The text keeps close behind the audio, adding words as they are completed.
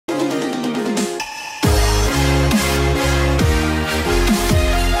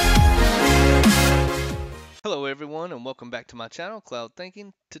welcome back to my channel, Cloud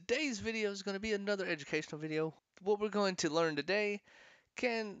Thinking. Today's video is going to be another educational video. What we're going to learn today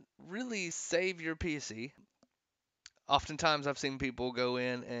can really save your PC. Oftentimes I've seen people go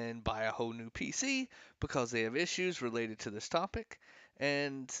in and buy a whole new PC because they have issues related to this topic,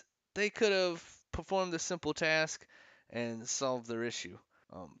 and they could have performed this simple task and solved their issue.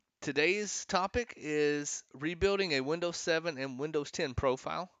 Today's topic is rebuilding a Windows 7 and Windows 10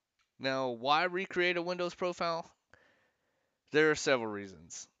 profile. Now, why recreate a Windows profile? There are several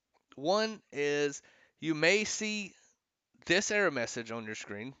reasons. One is you may see this error message on your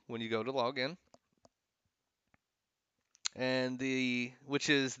screen when you go to log in, and which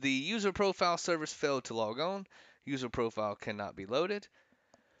is the user profile service failed to log on. User profile cannot be loaded.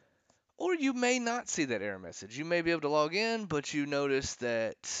 Or you may not see that error message. You may be able to log in, but you notice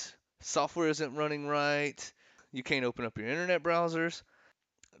that software isn't running right. You can't open up your internet browsers.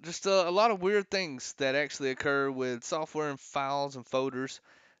 Just a lot of weird things that actually occur with software and files and folders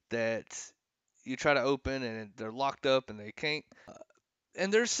that you try to open and they're locked up and they can't.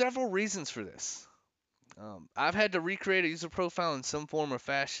 And there's several reasons for this. I've had to recreate a user profile in some form or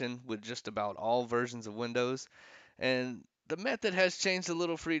fashion with just about all versions of Windows, and the method has changed a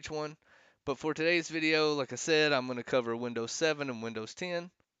little for each one. But for today's video, like I said, I'm going to cover Windows 7 and Windows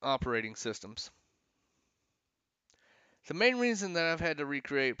 10 operating systems. The main reason that I've had to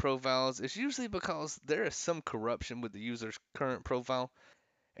recreate profiles is usually because there is some corruption with the user's current profile,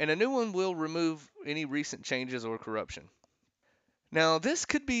 and a new one will remove any recent changes or corruption. Now, this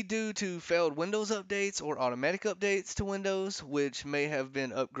could be due to failed Windows updates or automatic updates to Windows, which may have been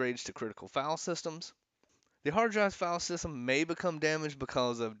upgrades to critical file systems. The hard drive file system may become damaged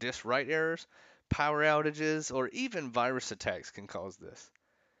because of disk write errors, power outages, or even virus attacks can cause this.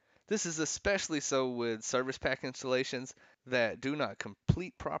 This is especially so with service pack installations that do not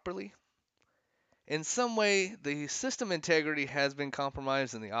complete properly. In some way, the system integrity has been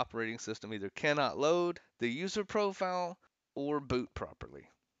compromised and the operating system either cannot load the user profile or boot properly.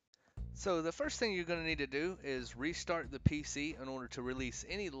 So the first thing you're going to need to do is restart the PC in order to release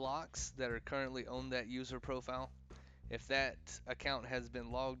any locks that are currently on that user profile. If that account has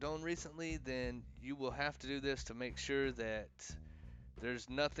been logged on recently, then you will have to do this to make sure that there's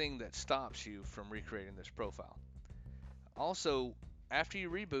nothing that stops you from recreating this profile. Also, after you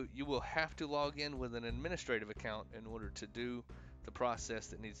reboot, you will have to log in with an administrative account in order to do the process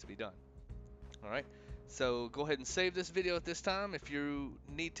that needs to be done. Alright, so go ahead and save this video at this time if you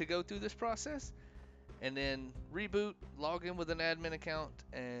need to go through this process, and then reboot, log in with an admin account,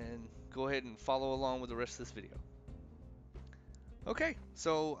 and go ahead and follow along with the rest of this video. Okay,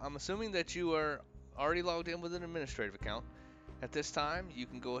 so I'm assuming that you are already logged in with an administrative account. At this time, you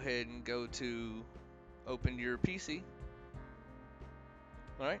can go ahead and go to open your PC.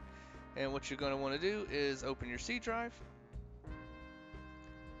 Alright, and what you're going to want to do is open your C drive,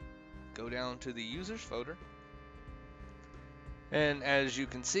 go down to the users folder, and as you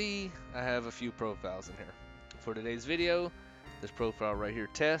can see, I have a few profiles in here. For today's video, this profile right here,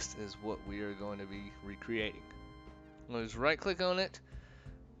 test, is what we are going to be recreating. Let's right click on it,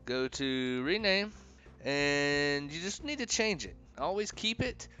 go to rename, and you just need to change it. Always keep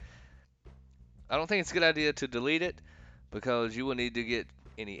it. I don't think it's a good idea to delete it because you will need to get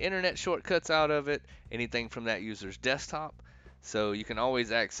any internet shortcuts out of it, anything from that user's desktop, so you can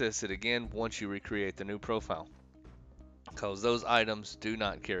always access it again once you recreate the new profile, because those items do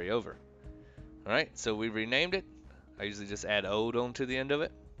not carry over. Alright, so we renamed it. I usually just add old onto the end of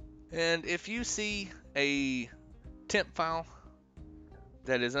it. And if you see a temp file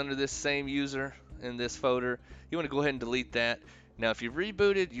that is under this same user in this folder, you want to go ahead and delete that. Now if you've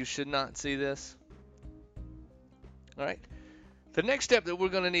rebooted, you should not see this. Alright, the next step that we're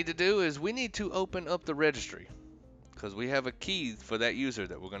going to need to do is we need to open up the registry, because we have a key for that user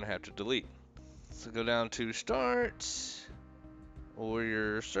that we're going to have to delete. So go down to Start or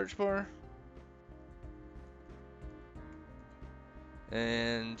your search bar,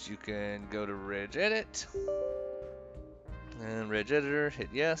 and you can go to regedit, and regeditor, hit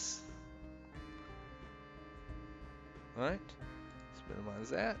yes. Alright, let's minimize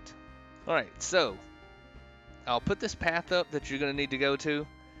that. Alright, so I'll put this path up that you're going to need to go to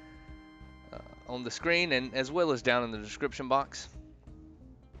on the screen, and as well as down in the description box.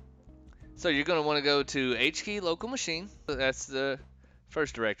 So you're going to want to go to HKey local machine. That's the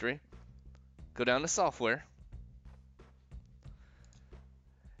first directory. Go down to software,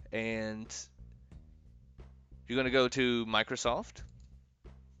 and you're going to go to Microsoft.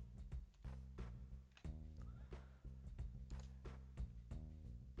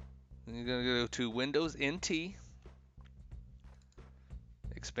 And you're going to go to Windows NT.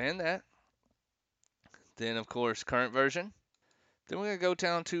 Expand that. Then, of course, current version. Then we're going to go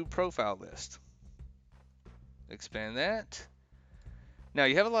down to profile list. Expand that. Now,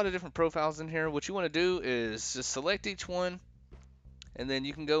 you have a lot of different profiles in here. What you want to do is just select each one, and then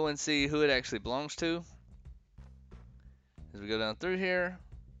you can go and see who it actually belongs to. As we go down through here,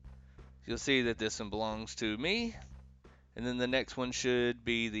 you'll see that this one belongs to me, and then the next one should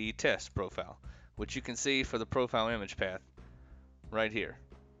be the test profile, which you can see for the profile image path right here.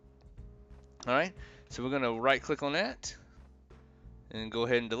 All right, so we're going to right click on that and go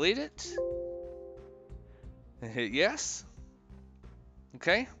ahead and delete it and hit yes.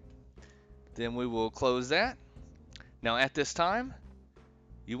 Okay, then we will close that. Now at this time,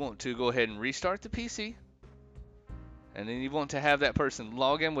 you want to go ahead and restart the PC, and then you want to have that person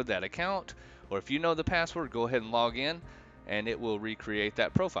log in with that account, or if you know the password, go ahead and log in and it will recreate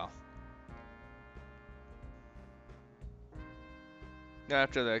that profile. Now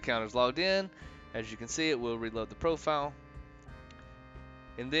after the account is logged in, as you can see, it will reload the profile,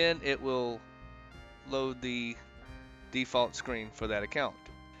 and then it will load the default screen for that account.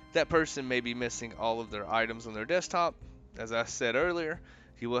 That person may be missing all of their items on their desktop. As I said earlier,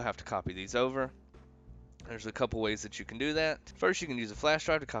 you will have to copy these over. There's a couple ways that you can do that. First, you can use a flash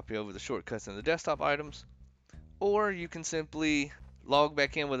drive to copy over the shortcuts in the desktop items, or you can simply log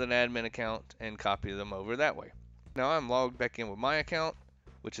back in with an admin account and copy them over that way. Now I'm logged back in with my account,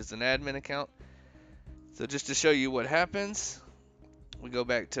 which is an admin account. So just to show you what happens, we go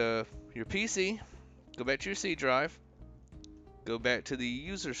back to your PC, go back to your C drive, go back to the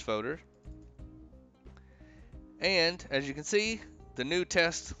users folder, and as you can see, the new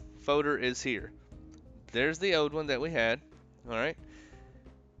test folder is here. There's the old one that we had. All right.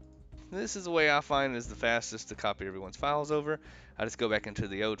 This is the way I find is the fastest to copy everyone's files over. I just go back into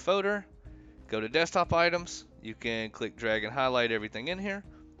the old folder, go to desktop items. You can click, drag, and highlight everything in here.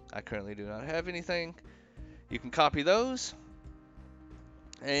 I currently do not have anything. You can copy those,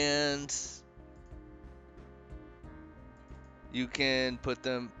 and you can put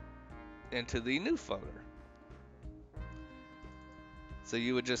them into the new folder. So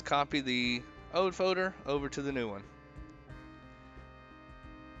you would just copy the old folder over to the new one.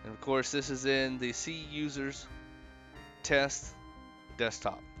 And of course, this is in the C users test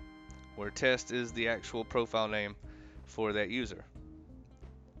desktop, where test is the actual profile name for that user.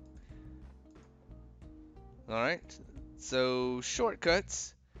 All right, so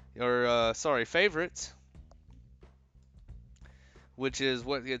shortcuts, or favorites, which is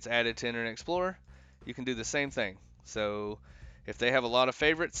what gets added to Internet Explorer. You can do the same thing. So if they have a lot of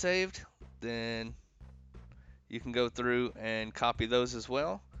favorites saved, then you can go through and copy those as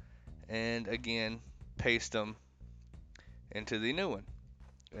well, and again paste them into the new one.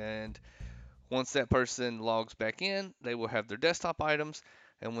 And once that person logs back in, they will have their desktop items,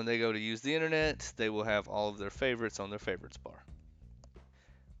 and when they go to use the internet, they will have all of their favorites on their favorites bar.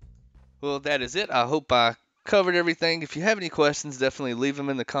 Well, that is it. I hope I covered everything. If you have any questions, definitely leave them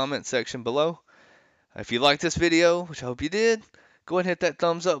in the comment section below. If you liked this video, which I hope you did, go ahead and hit that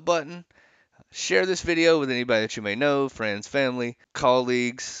thumbs up button. Share this video with anybody that you may know, friends, family,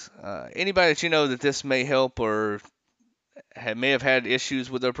 colleagues, anybody that you know that this may help or may have had issues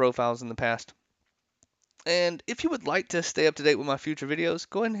with their profiles in the past. And if you would like to stay up to date with my future videos,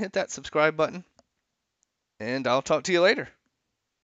 go ahead and hit that subscribe button. And I'll talk to you later.